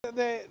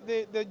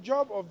the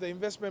job of the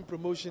investment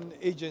promotion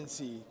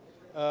agency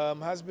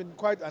has been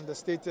quite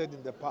understated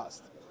in the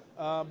past.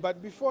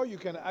 But before you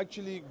can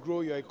actually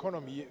grow your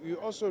economy, you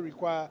also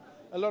require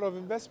a lot of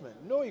investment.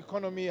 No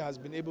economy has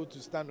been able to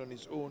stand on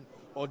its own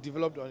or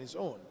developed on its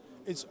own.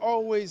 It's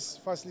always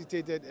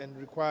facilitated and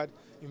required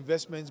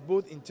investments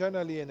both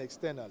internally and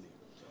externally.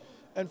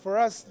 And for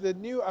us, the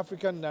new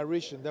African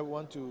narration that we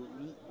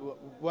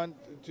want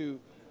to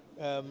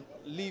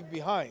leave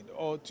behind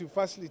or to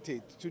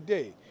facilitate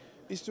today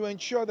is to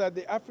ensure that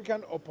the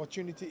African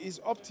opportunity is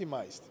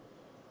optimized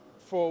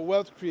for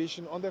wealth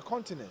creation on the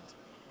continent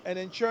and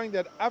ensuring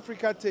that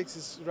Africa takes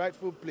its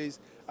rightful place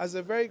as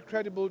a very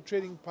credible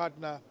trading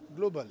partner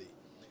globally.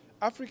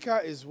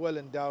 Africa is well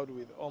endowed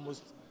with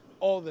almost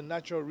all the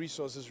natural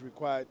resources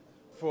required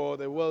for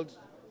the world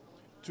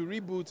to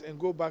reboot and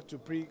go back to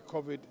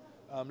pre-COVID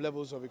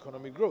levels of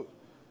economic growth.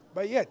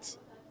 But yet,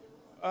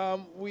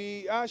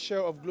 our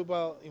share of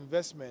global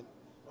investment,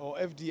 or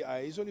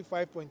FDI, is only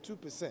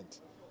 5.2%,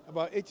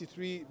 about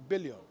 83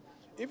 billion.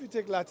 If you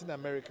take Latin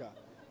America,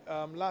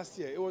 last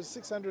year it was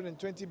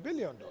 $620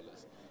 billion.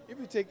 If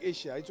you take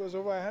Asia, it was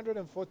over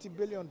 $140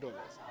 billion.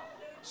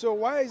 So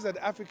why is that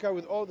Africa,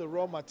 with all the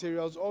raw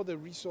materials, all the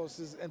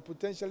resources, and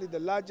potentially the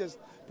largest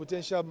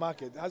potential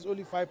market, has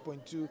only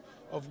 5.2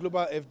 of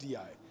global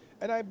FDI?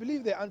 And I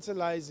believe the answer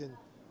lies in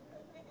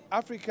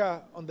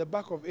Africa, on the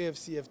back of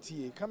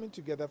AFCFTA, coming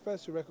together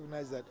first to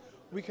recognize that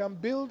we can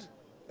build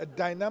a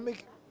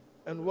dynamic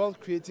and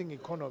wealth-creating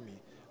economy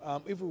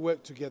if we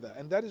work together.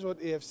 And that is what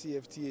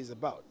AFCFTA is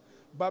about.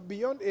 But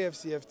beyond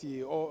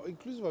AFCFTA, or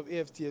inclusive of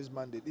AFTA's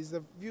mandate, is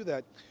the view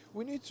that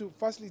we need to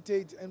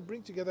facilitate and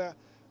bring together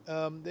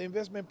the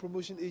investment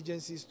promotion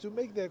agencies to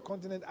make the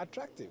continent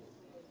attractive,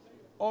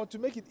 or to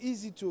make it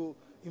easy to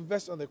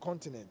invest on the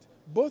continent,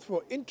 both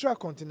for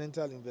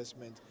intracontinental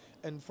investment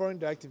and foreign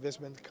direct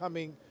investment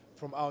coming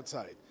from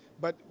outside,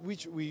 but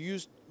which we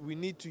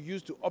need to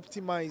use to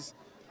optimize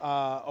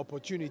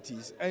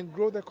opportunities and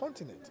grow the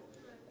continent.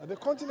 The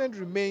continent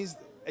remains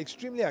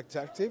extremely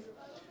attractive.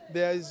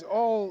 There is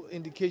all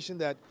indication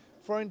that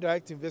foreign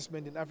direct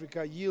investment in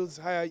Africa yields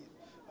higher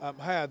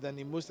than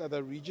in most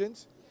other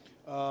regions,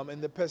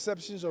 and the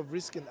perceptions of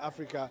risk in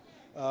Africa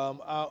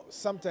are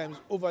sometimes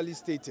overly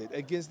stated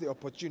against the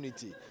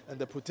opportunity and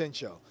the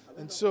potential.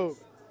 And so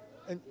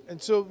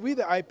we,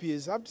 the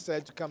IPAs, have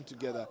decided to come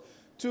together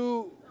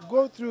to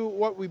go through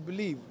what we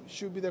believe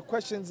should be the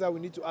questions that we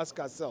need to ask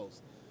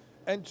ourselves,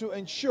 and to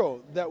ensure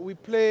that we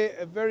play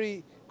a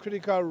very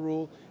critical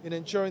role in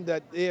ensuring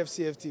that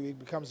AFCFTA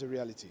becomes a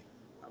reality.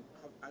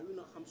 Are you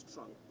not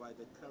hamstrung by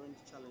the current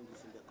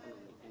challenges in the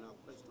economy in our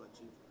quest to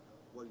achieve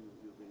what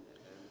you've been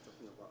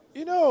talking about?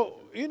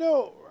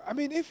 I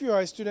mean, if you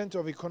are a student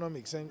of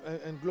economics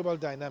and global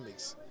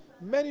dynamics,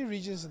 many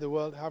regions in the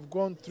world have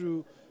gone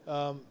through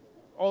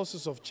all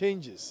sorts of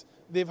changes.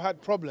 They've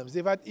had problems,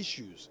 they've had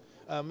issues.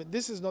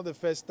 This is not the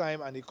first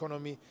time an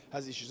economy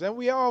has issues. And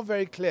we are all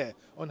very clear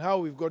on how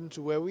we've gotten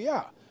to where we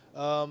are.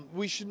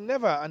 We should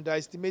never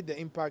underestimate the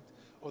impact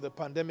of the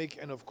pandemic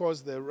and, of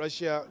course, the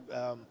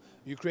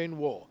Russia-Ukraine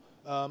war.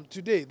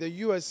 Today, the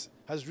U.S.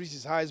 has reached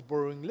its highest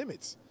borrowing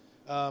limits.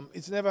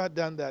 It's never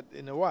done that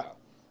in a while.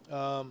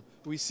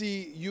 We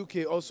see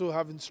UK also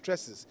having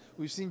stresses.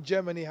 We've seen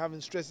Germany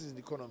having stresses in the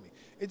economy.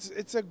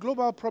 It's a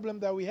global problem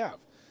that we have.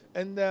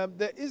 And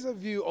there is a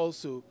view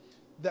also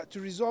that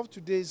to resolve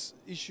today's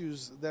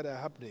issues that are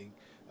happening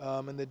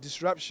and the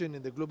disruption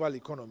in the global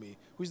economy,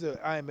 which the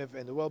IMF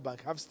and the World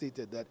Bank have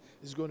stated that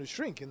is going to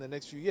shrink in the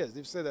next few years.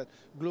 They've said that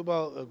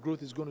global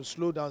growth is going to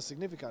slow down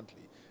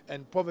significantly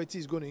and poverty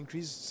is going to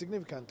increase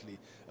significantly.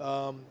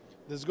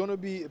 There's going to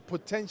be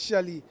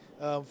potentially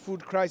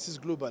food crisis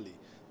globally.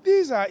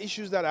 These are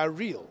issues that are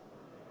real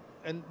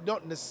and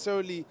not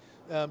necessarily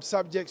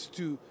subject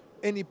to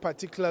any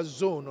particular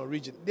zone or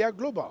region. They are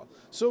global.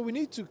 So we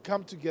need to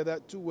come together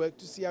to work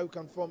to see how we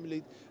can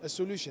formulate a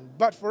solution.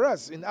 But for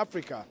us in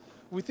Africa,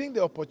 we think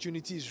the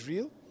opportunity is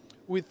real.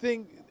 We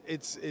think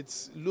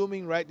it's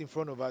looming right in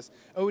front of us,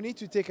 and we need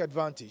to take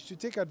advantage. To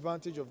take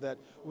advantage of that,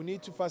 we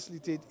need to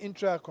facilitate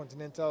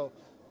intracontinental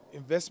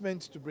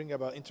investment to bring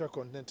about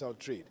intercontinental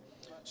trade.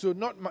 So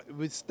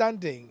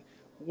notwithstanding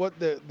what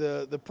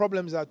the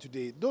problems are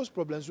today, those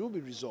problems will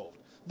be resolved.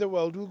 The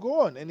world will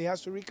go on, and it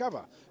has to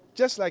recover,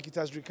 just like it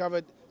has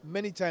recovered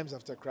many times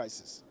after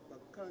crisis. But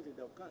currently,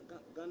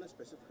 Ghana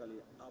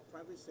specifically, our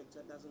private sector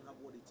doesn't have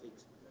what it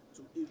takes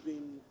to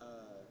even,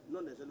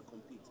 not necessarily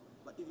compete,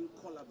 but even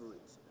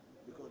collaborate.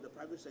 Because the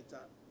private sector,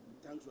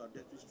 thanks to our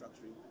debt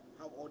restructuring,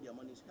 have all their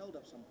money held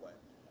up somewhere.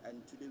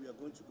 And today we are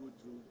going to go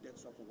through debt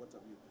swap and what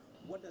have you.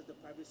 What does the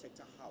private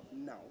sector have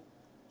now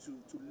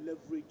to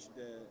leverage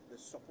the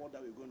support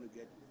that we're going to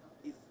get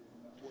if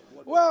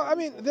well, I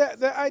mean,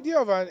 the idea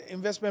of an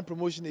investment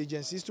promotion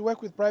agency is to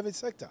work with private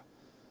sector.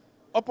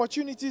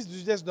 Opportunities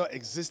do just not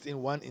exist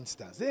in one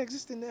instance. They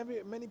exist in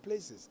many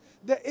places.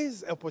 There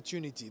is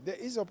opportunity. There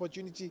is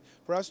opportunity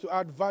for us to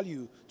add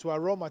value to our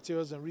raw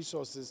materials and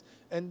resources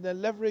and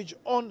then leverage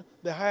on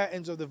the higher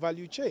ends of the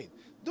value chain.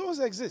 Those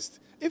exist.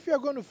 If you are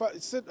going to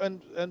sit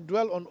and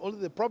dwell on all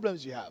the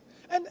problems you have,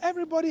 and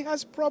everybody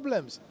has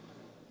problems.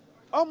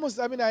 Almost,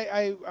 I mean,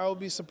 I'll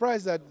be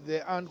surprised that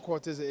there aren't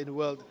quarters in the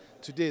world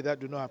today that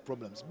do not have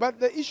problems. But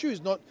the issue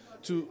is not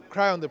to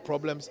cry on the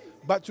problems,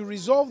 but to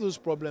resolve those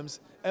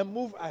problems and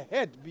move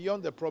ahead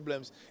beyond the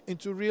problems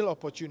into real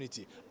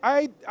opportunity.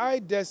 I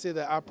dare say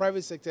that our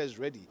private sector is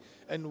ready.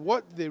 And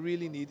what they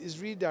really need is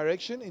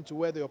redirection into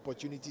where the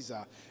opportunities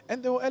are.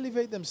 And they will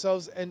elevate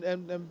themselves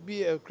and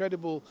be a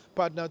credible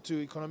partner to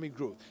economic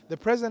growth. The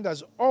president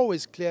has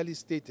always clearly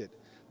stated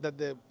that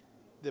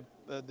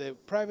the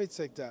private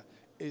sector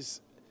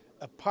is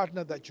a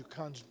partner that you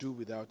can't do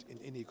without in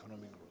any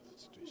economic growth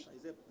situation.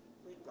 Is there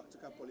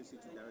practical policy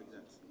to direct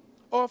that?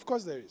 Oh, of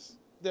course there is.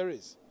 There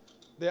is.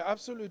 There are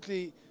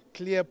absolutely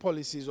clear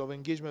policies of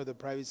engagement with the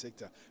private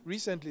sector.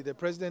 Recently, the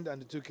president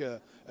undertook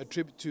a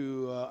trip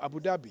to Abu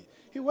Dhabi.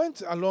 He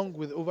went along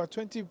with over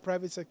 20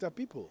 private sector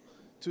people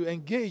to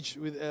engage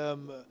with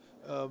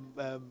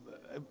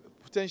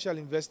potential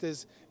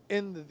investors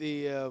in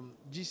the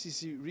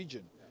GCC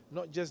region.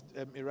 Not just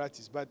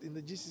Emiratis, but in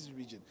the GCC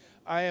region.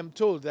 I am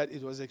told that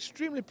it was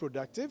extremely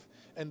productive,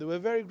 and they were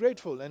very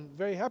grateful and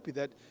very happy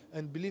that,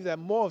 and believe that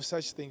more of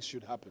such things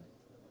should happen.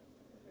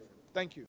 Thank you.